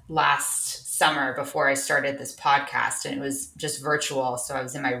bath last summer before I started this podcast, and it was just virtual. So I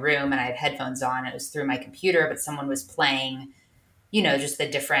was in my room and I had headphones on. It was through my computer, but someone was playing, just the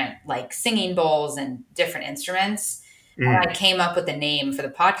different like singing bowls and different instruments. And I came up with a name for the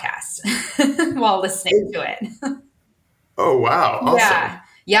podcast while listening to it. Oh, wow. Awesome.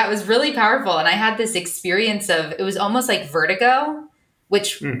 Yeah, it was really powerful. And I had this experience it was almost like vertigo,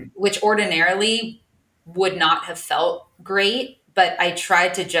 which ordinarily would not have felt great. But I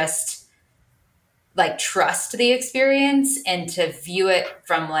tried to just like trust the experience and to view it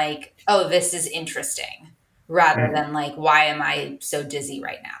from like, oh, this is interesting, rather than like, why am I so dizzy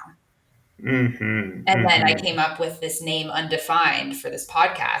right now? Mm-hmm. And then I came up with this name Undefined for this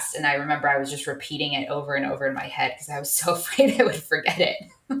podcast. And I remember I was just repeating it over and over in my head because I was so afraid I would forget it.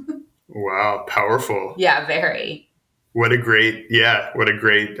 Wow. Powerful. Yeah, very. What a great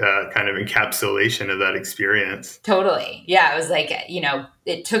kind of encapsulation of that experience. Totally. Yeah. It was like,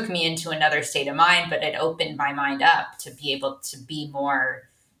 it took me into another state of mind, but it opened my mind up to be able to be more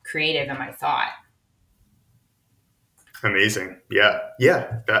creative in my thought. Amazing. Yeah.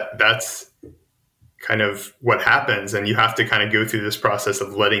 That's kind of what happens. And you have to kind of go through this process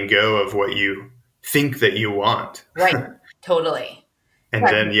of letting go of what you think that you want. Right. Totally. And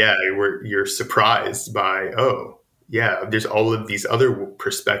then, you're surprised by, there's all of these other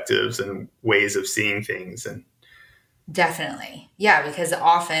perspectives and ways of seeing things. And definitely. Yeah. Because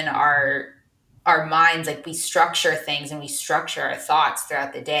often our minds, like we structure things and we structure our thoughts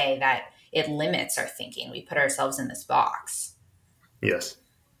throughout the day that it limits our thinking. We put ourselves in this box. Yes.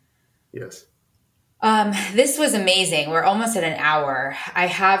 This was amazing. We're almost at an hour. I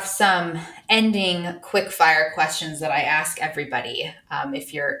have some ending quick fire questions that I ask everybody.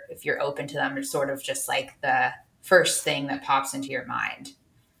 If you're open to them, it's sort of just like the first thing that pops into your mind.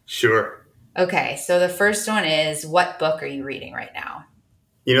 Sure. Okay. So the first one is, what book are you reading right now?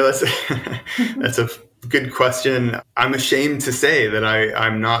 That's a good question. I'm ashamed to say that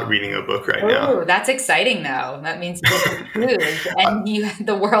I'm not reading a book right now. Oh, that's exciting though. That means food, and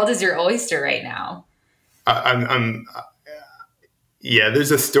the world is your oyster right now.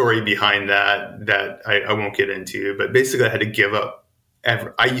 There's a story behind that I won't get into, but basically I had to give up.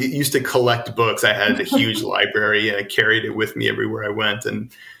 I used to collect books. I had a huge library and I carried it with me everywhere I went,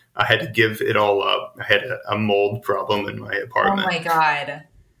 and I had to give it all up. I had a mold problem in my apartment. Oh my God.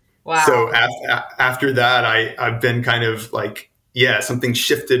 Wow. So after that, I've been kind of like, something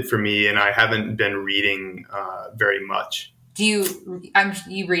shifted for me, and I haven't been reading very much. Do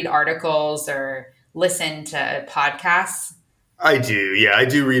you read articles or listen to podcasts? I do. Yeah, I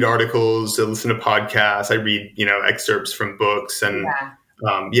do read articles. I listen to podcasts. I read, excerpts from books, and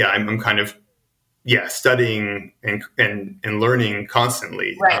I'm kind of studying and learning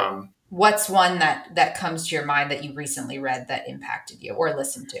constantly. Right. What's one that comes to your mind that you recently read that impacted you or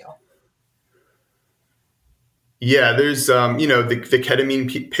listened to? Yeah, there's, the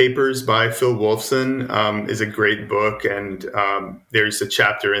Ketamine Papers by Phil Wolfson is a great book. And there's a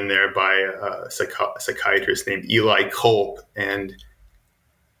chapter in there by a psychiatrist named Eli Kulp. And,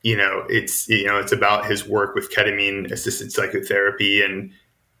 it's about his work with ketamine assisted psychotherapy and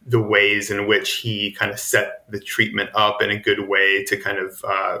the ways in which he kind of set the treatment up in a good way to kind of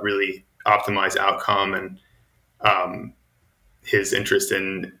really optimize outcome, and his interest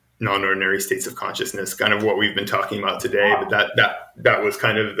in non-ordinary states of consciousness, kind of what we've been talking about today. Wow. But that was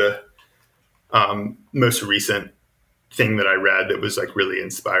kind of the most recent thing that I read that was like really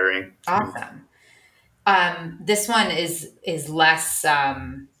inspiring. Awesome. This one is less,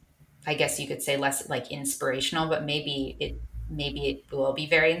 I guess you could say less like inspirational, but maybe it will be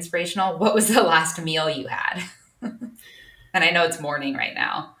very inspirational. What was the last meal you had? And I know it's morning right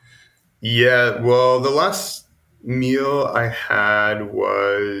now. Yeah, well, the last meal I had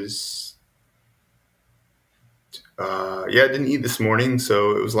was, I didn't eat this morning.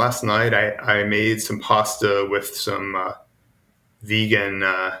 So it was last night. I made some pasta with some vegan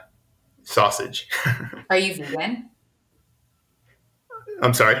sausage. Are you vegan?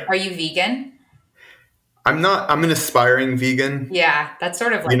 I'm sorry? Are you vegan? I'm not. I'm an aspiring vegan. Yeah, that's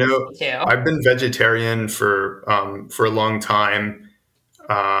sort of like me too. I've been vegetarian for a long time,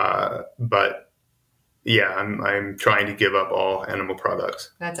 but yeah, I'm trying to give up all animal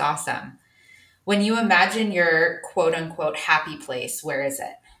products. That's awesome. When you imagine your quote unquote happy place, where is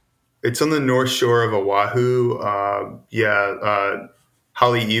it? It's on the north shore of Oahu.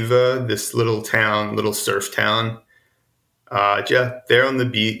 Haleiwa, this little surf town. There on the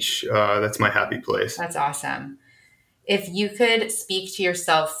beach. That's my happy place. That's awesome. If you could speak to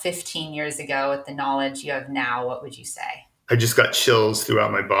yourself 15 years ago with the knowledge you have now, what would you say? I just got chills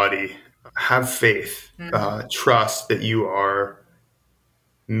throughout my body. Have faith, trust that you are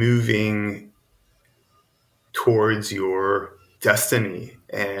moving towards your destiny,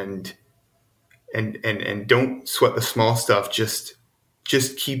 and don't sweat the small stuff. Just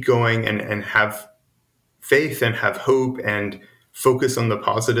keep going and have faith and have hope and focus on the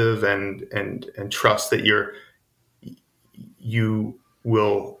positive, and trust that you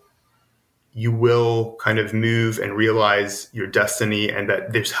will kind of move and realize your destiny, and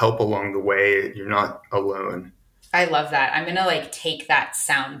that there's help along the way. You're not alone. I love that. I'm going to take that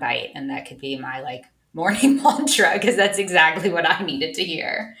sound bite, and that could be my morning mantra, because that's exactly what I needed to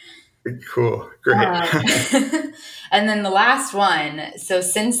hear. Cool. Great. And then the last one. So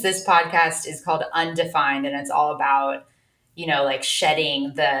since this podcast is called Undefined, and it's all about,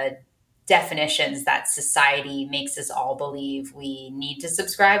 shedding the definitions that society makes us all believe we need to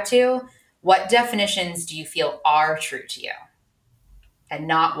subscribe to, what definitions do you feel are true to you and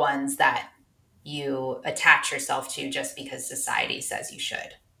not ones that you attach yourself to just because society says you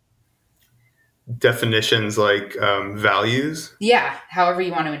should? Definitions like values? Yeah, however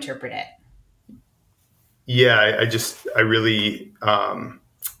you want to interpret it. Yeah, I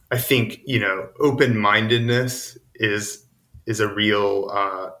think, open-mindedness is a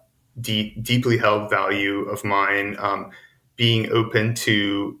real deeply held value of mine. Being open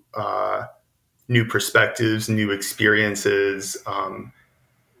to new perspectives, new experiences,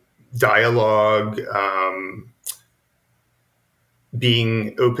 dialogue,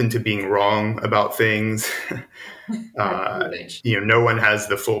 being open to being wrong about things. No one has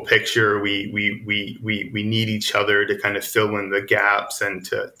the full picture. We need each other to kind of fill in the gaps and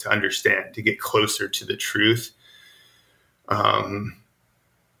to understand, to get closer to the truth.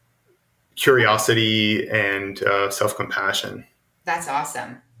 Curiosity and self-compassion. That's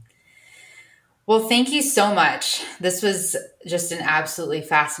awesome. Well, thank you so much. This was just an absolutely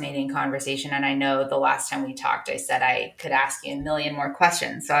fascinating conversation. And I know the last time we talked, I said I could ask you a million more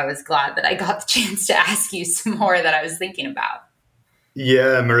questions. So I was glad that I got the chance to ask you some more that I was thinking about.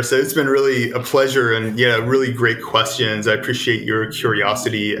 Yeah, Marissa, it's been really a pleasure, and really great questions. I appreciate your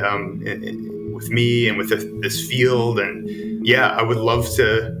curiosity with me and with this field. And I would love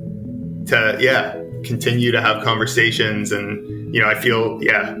to continue to have conversations. And, I feel,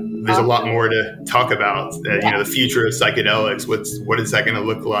 there's a lot more to talk about. The future of psychedelics. What is that going to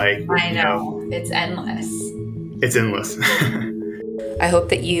look like? I know. It's endless. It's endless. I hope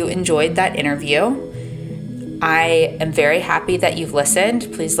that you enjoyed that interview. I am very happy that you've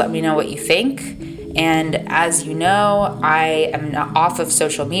listened. Please let me know what you think. And as you know, I am off of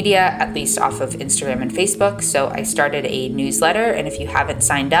social media, at least off of Instagram and Facebook. So I started a newsletter. And if you haven't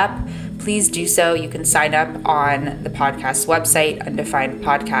signed up, please do so. You can sign up on the podcast website,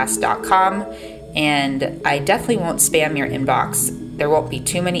 undefinedpodcast.com. And I definitely won't spam your inbox. There won't be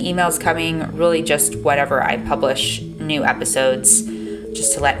too many emails coming, really just whatever I publish new episodes.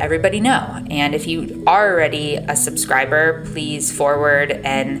 just to let everybody know. And if you are already a subscriber, please forward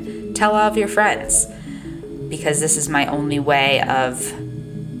and tell all of your friends, because this is my only way of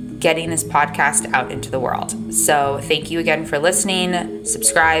getting this podcast out into the world. So thank you again for listening.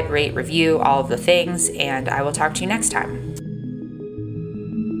 Subscribe, rate, review, all of the things, and I will talk to you next time.